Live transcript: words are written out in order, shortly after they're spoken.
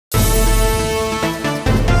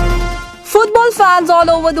Football fans all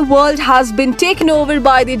over the world has been taken over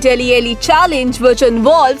by the Dele Alli challenge, which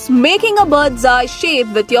involves making a bird's eye shape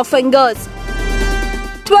with your fingers,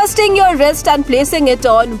 twisting your wrist and placing it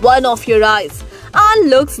on one of your eyes.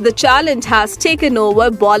 And looks, the challenge has taken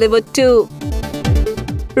over Bollywood too.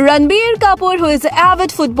 Ranbir Kapoor, who is an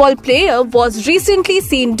avid football player, was recently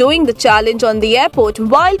seen doing the challenge on the airport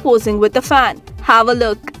while posing with a fan. Have a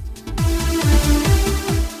look.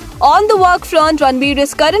 On the work front, Ranbir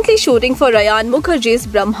is currently shooting for Ryan Mukherjee's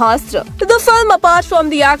Brahmastra. The film, apart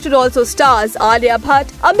from the actor, also stars Alia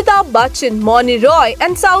Bhatt, Amitabh Bachchan, Moni Roy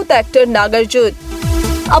and South actor Nagarjun.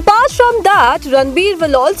 Apart from that, Ranbir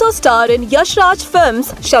will also star in Yash Raj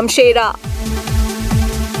films Shamshera.